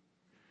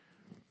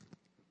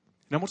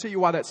 And I'm going to tell you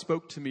why that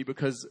spoke to me,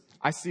 because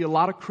I see a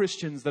lot of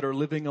Christians that are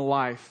living a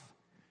life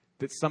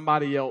that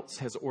somebody else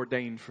has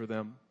ordained for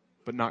them,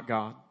 but not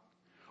God.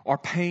 Our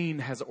pain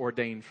has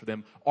ordained for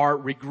them. Our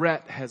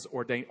regret has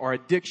ordained. Our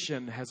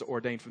addiction has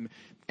ordained for them.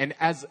 And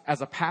as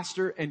a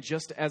pastor and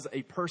just as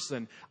a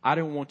person, I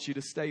don't want you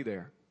to stay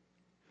there.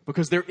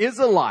 Because there is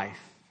a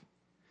life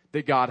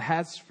that God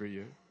has for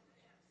you.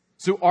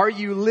 So are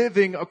you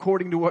living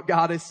according to what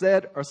God has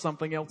said, or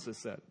something else has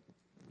said?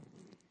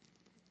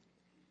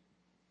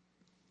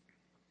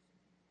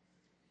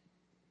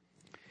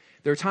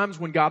 There are times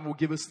when God will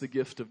give us the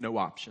gift of no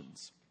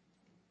options.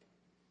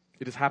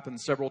 It has happened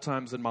several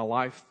times in my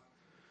life.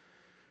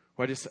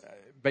 Where I just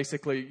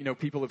basically,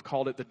 people have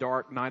called it the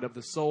dark night of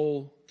the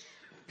soul.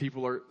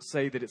 People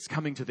say that it's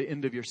coming to the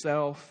end of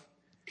yourself.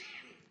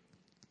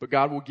 But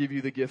God will give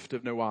you the gift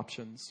of no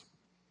options.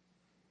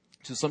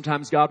 So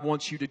sometimes God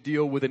wants you to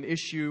deal with an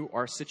issue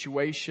or a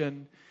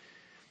situation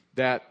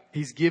that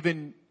He's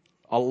given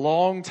a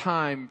long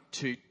time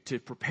to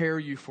prepare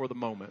you for the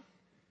moment.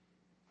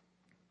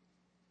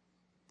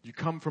 You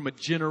come from a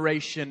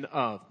generation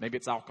of, maybe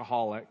it's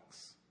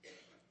alcoholics.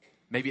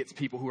 Maybe it's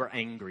people who are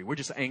angry. We're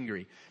just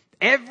angry.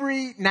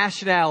 Every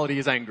nationality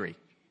is angry.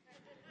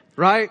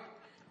 Right?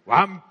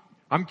 Well,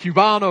 I'm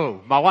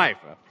Cubano, my wife.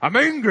 I'm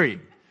angry.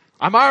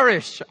 I'm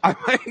Irish. I'm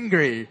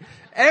angry.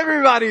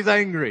 Everybody's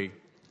angry.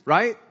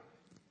 Right?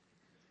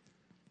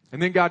 And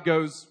then God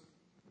goes,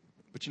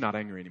 but you're not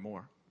angry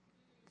anymore.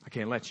 I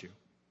can't let you.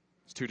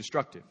 It's too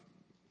destructive.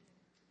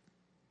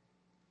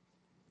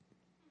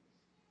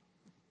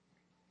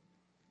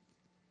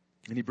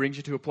 And He brings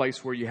you to a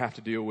place where you have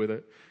to deal with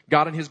it.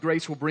 God in His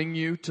grace will bring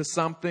you to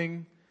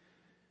something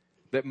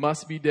that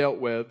must be dealt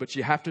with, but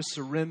you have to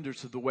surrender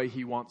to the way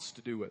He wants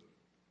to do it.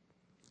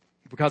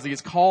 Because He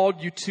has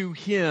called you to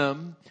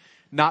Him,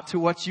 not to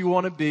what you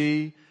want to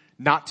be,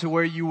 not to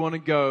where you want to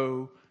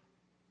go.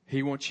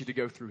 He wants you to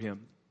go through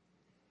Him.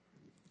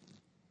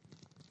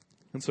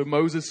 And so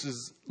Moses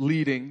is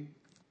leading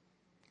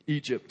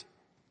Egypt.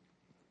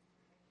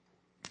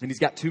 And he's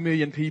got 2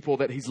 million people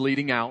that he's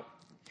leading out.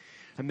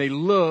 And they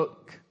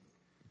look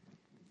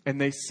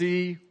and they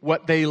see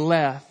what they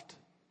left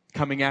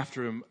coming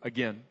after him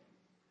again.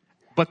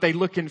 But they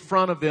look in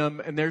front of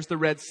them and there's the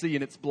Red Sea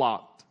and it's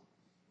blocked.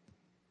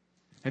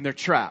 And they're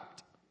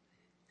trapped.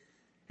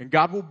 And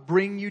God will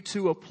bring you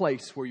to a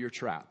place where you're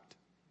trapped.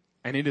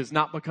 And it is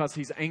not because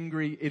He's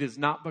angry. It is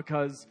not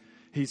because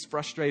He's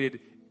frustrated.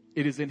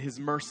 It is in His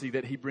mercy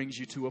that He brings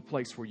you to a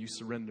place where you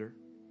surrender.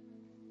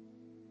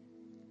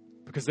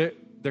 Because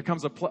there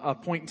comes a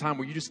point in time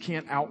where you just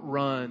can't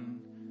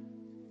outrun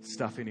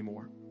stuff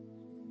anymore.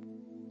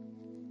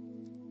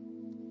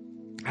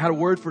 I had a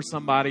word for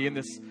somebody in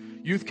this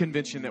youth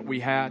convention that we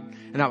had,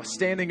 and I was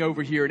standing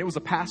over here, and it was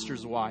a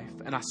pastor's wife,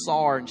 and I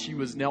saw her, and she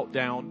was knelt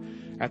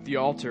down at the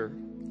altar.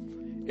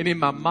 And in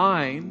my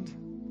mind,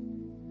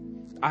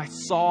 I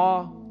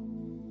saw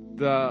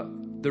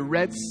the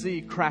Red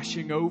Sea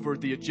crashing over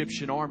the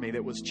Egyptian army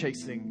that was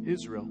chasing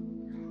Israel.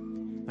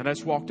 And I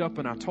just walked up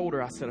and I told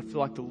her, I said, I feel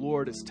like the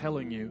Lord is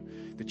telling you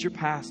that your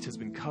past has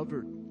been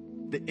covered.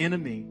 The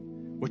enemy,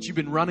 what you've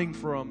been running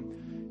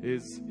from,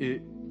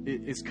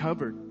 is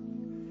covered.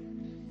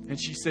 And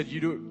she said,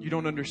 you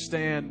don't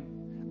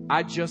understand.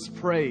 I just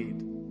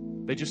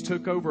prayed. They just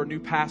took over a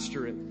new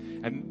pastorate.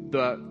 And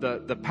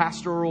the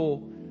pastoral,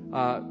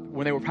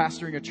 when they were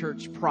pastoring a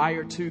church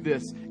prior to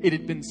this, it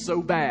had been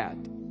so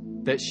bad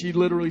that she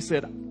literally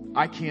said,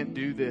 I can't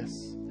do this.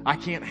 I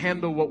can't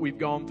handle what we've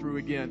gone through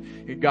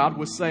again. And God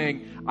was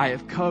saying, I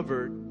have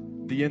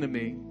covered the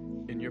enemy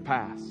in your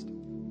past.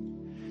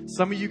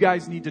 Some of you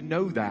guys need to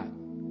know that.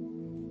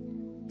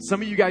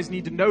 Some of you guys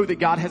need to know that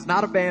God has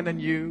not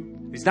abandoned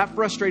you. He's not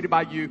frustrated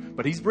by you,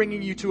 but He's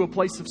bringing you to a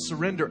place of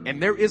surrender.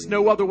 And there is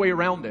no other way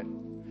around it.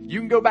 You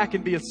can go back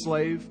and be a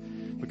slave,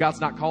 but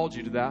God's not called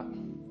you to that.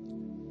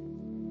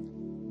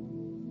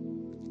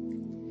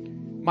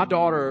 My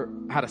daughter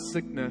had a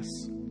sickness,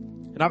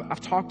 and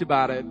I've talked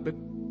about it, but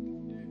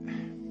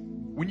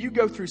when you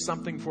go through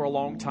something for a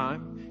long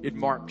time, it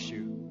marks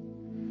you.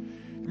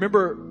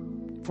 Remember,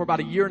 for about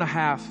 1.5 years,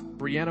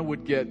 Brianna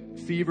would get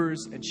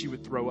fevers and she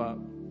would throw up.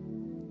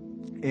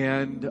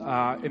 And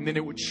then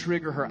it would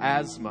trigger her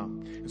asthma.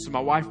 And so my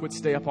wife would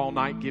stay up all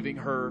night giving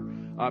her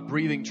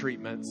breathing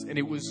treatments. And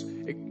it was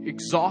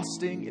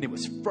exhausting and it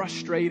was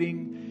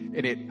frustrating.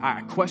 And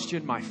I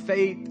questioned my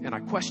faith and I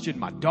questioned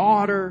my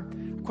daughter.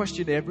 I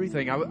questioned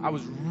everything. I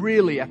was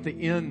really at the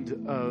end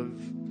of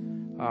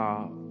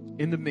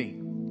me.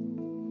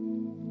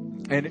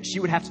 And she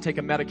would have to take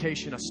a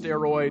medication, a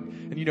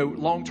steroid, And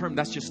long term,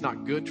 that's just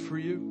not good for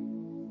you.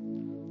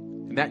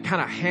 And that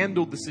kind of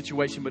handled the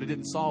situation, but it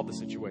didn't solve the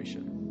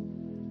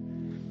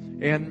situation.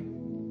 And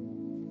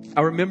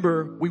I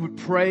remember we would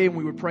pray and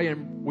we would pray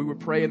and we would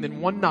pray. And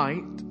then one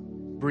night,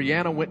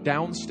 Brianna went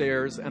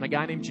downstairs and a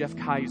guy named Jeff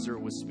Kaiser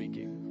was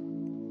speaking.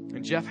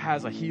 And Jeff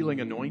has a healing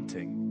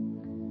anointing.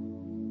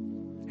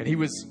 And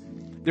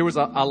there was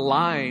a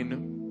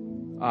line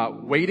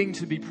waiting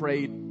to be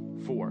prayed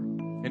for.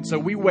 And so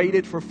we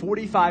waited for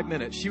 45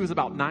 minutes. She was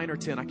about 9 or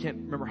 10. I can't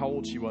remember how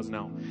old she was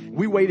now.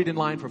 We waited in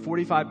line for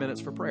 45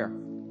 minutes for prayer.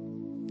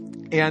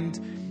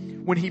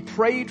 And when he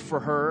prayed for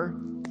her,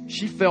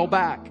 she fell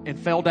back and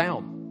fell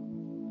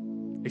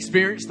down.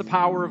 Experienced the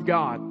power of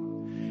God.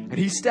 And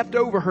he stepped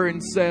over her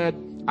and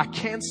said, I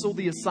cancel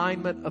the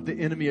assignment of the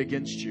enemy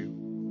against you.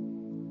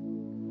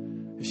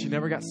 And she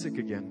never got sick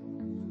again.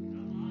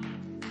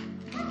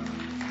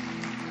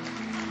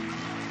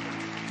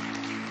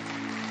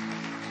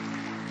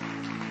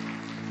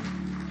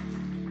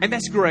 And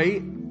that's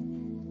great.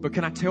 But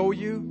can I tell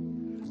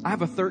you, I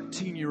have a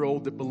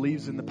 13-year-old that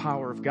believes in the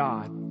power of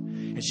God.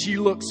 And she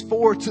looks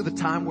forward to the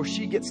time where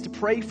she gets to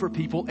pray for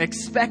people,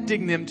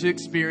 expecting them to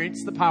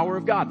experience the power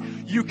of God.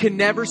 You can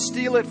never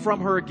steal it from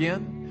her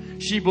again.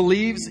 She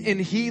believes in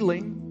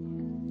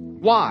healing.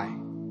 Why?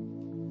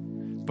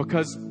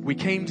 Because we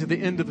came to the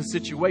end of a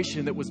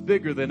situation that was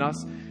bigger than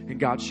us, and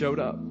God showed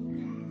up.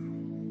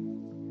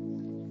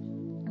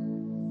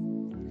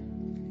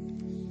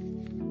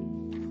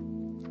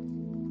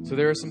 So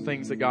there are some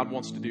things that God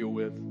wants to deal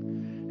with.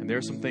 And there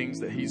are some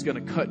things that He's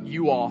going to cut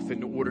you off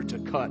in order to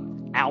cut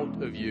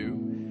out of you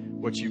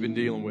what you've been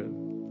dealing with.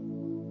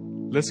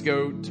 Let's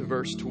go to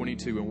verse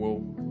 22 and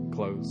we'll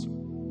close.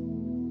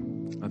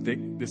 I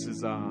think this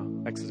is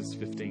Exodus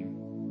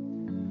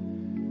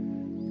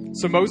 15.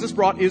 So Moses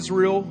brought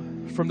Israel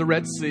from the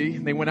Red Sea,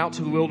 and they went out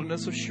to the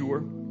wilderness of Shur.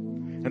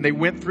 And they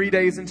went 3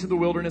 days into the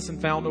wilderness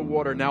and found no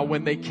water. Now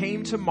when they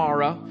came to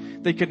Marah,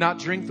 they could not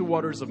drink the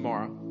waters of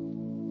Marah,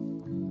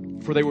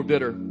 for they were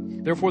bitter.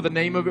 Therefore the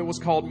name of it was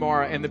called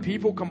Marah. And the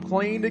people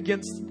complained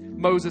against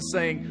Moses,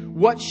 saying,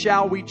 what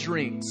shall we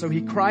drink? So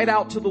he cried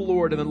out to the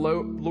Lord, and the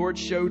Lord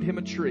showed him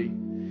a tree.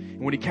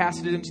 And when he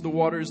cast it into the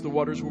waters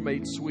were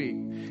made sweet.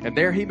 And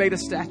there he made a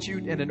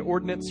statute and an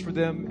ordinance for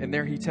them, and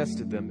there he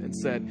tested them, and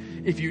said,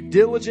 if you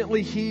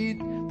diligently heed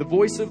the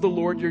voice of the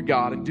Lord your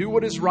God, and do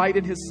what is right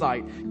in His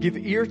sight, give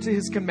ear to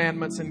His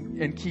commandments,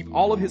 and keep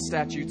all of His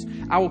statutes,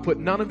 I will put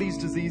none of these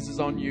diseases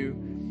on you,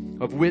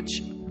 of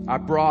which I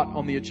brought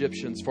on the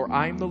Egyptians, for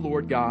I am the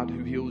Lord God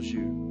who heals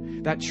you.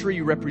 That tree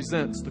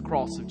represents the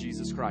cross of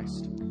Jesus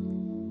Christ.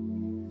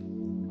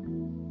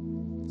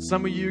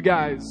 Some of you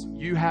guys,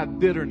 you have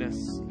bitterness,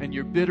 and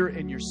you're bitter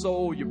in your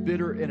soul, you're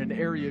bitter in an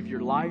area of your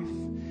life,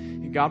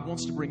 and God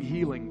wants to bring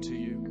healing to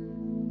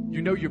you.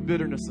 You know your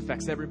bitterness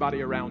affects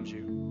everybody around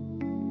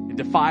you. It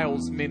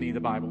defiles many, the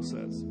Bible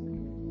says.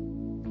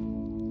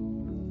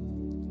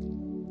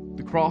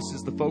 The cross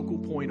is the focal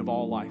point of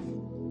all life.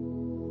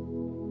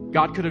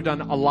 God could have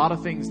done a lot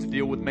of things to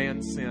deal with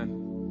man's sin,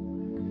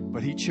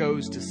 but He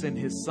chose to send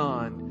His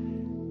Son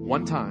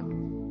one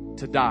time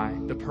to die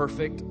the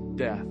perfect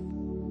death,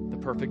 the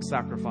perfect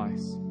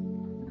sacrifice.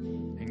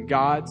 And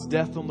God's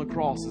death on the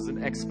cross is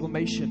an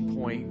exclamation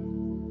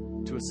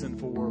point to a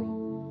sinful world.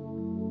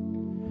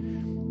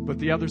 But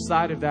the other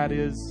side of that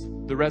is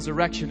the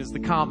resurrection is the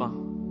comma.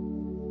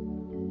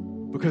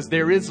 Because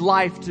there is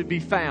life to be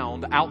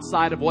found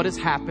outside of what has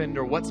happened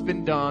or what's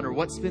been done or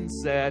what's been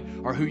said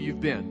or who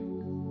you've been.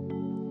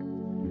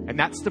 And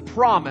that's the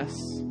promise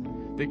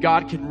that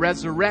God can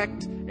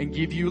resurrect and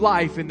give you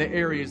life in the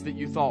areas that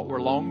you thought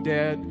were long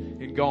dead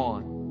and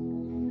gone.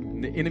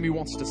 And the enemy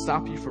wants to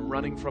stop you from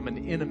running from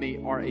an enemy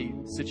or a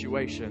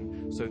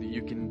situation so that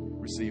you can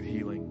receive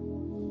healing.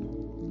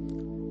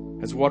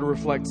 As water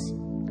reflects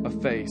a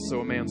face,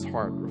 so a man's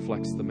heart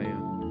reflects the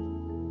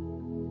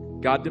man.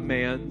 God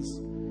demands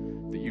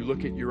that you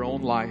look at your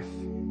own life,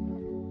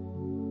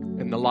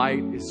 and the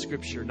light is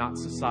Scripture, not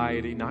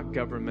society, not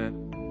government,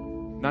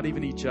 not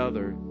even each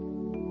other.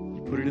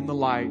 You put it in the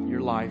light,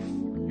 your life,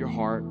 your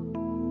heart,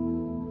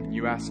 and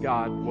you ask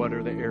God, what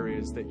are the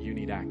areas that you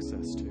need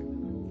access to?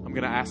 I'm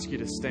going to ask you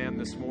to stand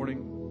this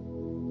morning.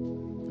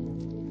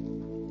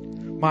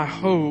 My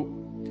hope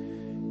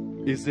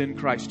is in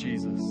Christ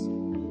Jesus.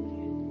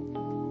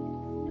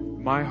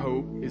 My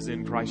hope is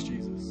in Christ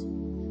Jesus.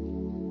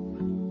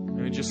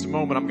 And in just a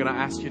moment, I'm going to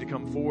ask you to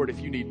come forward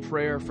if you need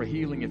prayer for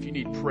healing, if you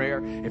need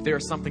prayer, if there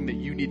is something that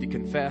you need to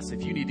confess,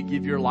 if you need to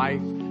give your life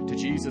to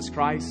Jesus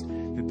Christ,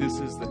 that this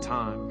is the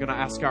time. I'm going to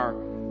ask our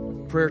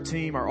prayer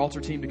team, our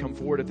altar team to come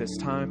forward at this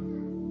time.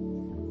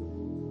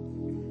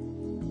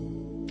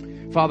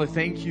 Father,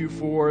 thank you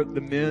for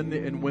the men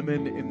and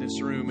women in this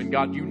room. And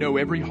God, you know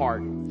every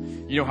heart.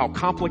 You know how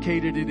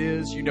complicated it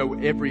is. You know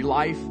every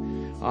life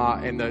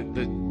and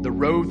the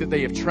road that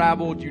they have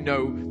traveled. You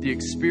know the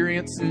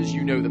experiences.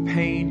 You know the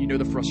pain. You know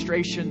the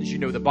frustrations. You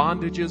know the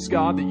bondages,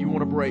 God, that you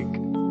want to break.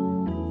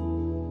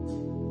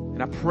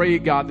 And I pray,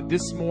 God, that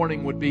this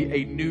morning would be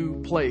a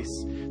new place.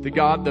 That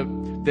God, the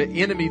the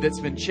enemy that's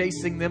been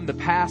chasing them, the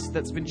past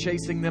that's been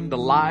chasing them, the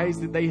lies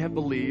that they have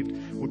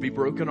believed would be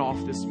broken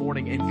off this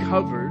morning and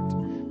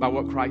covered by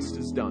what Christ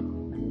has done.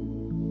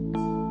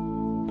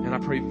 And I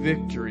pray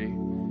victory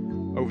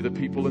over the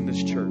people in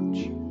this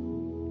church.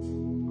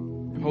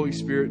 Holy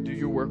Spirit, do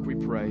your work, we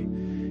pray,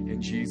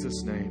 in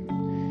Jesus'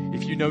 name.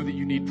 If you know that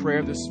you need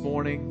prayer this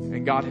morning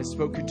and God has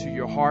spoken to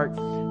your heart,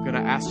 I'm going to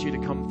ask you to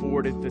come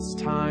forward at this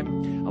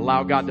time.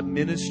 Allow God to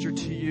minister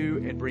to you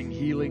and bring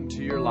healing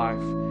to your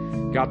life.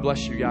 God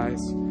bless you guys.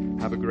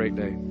 Have a great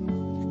day.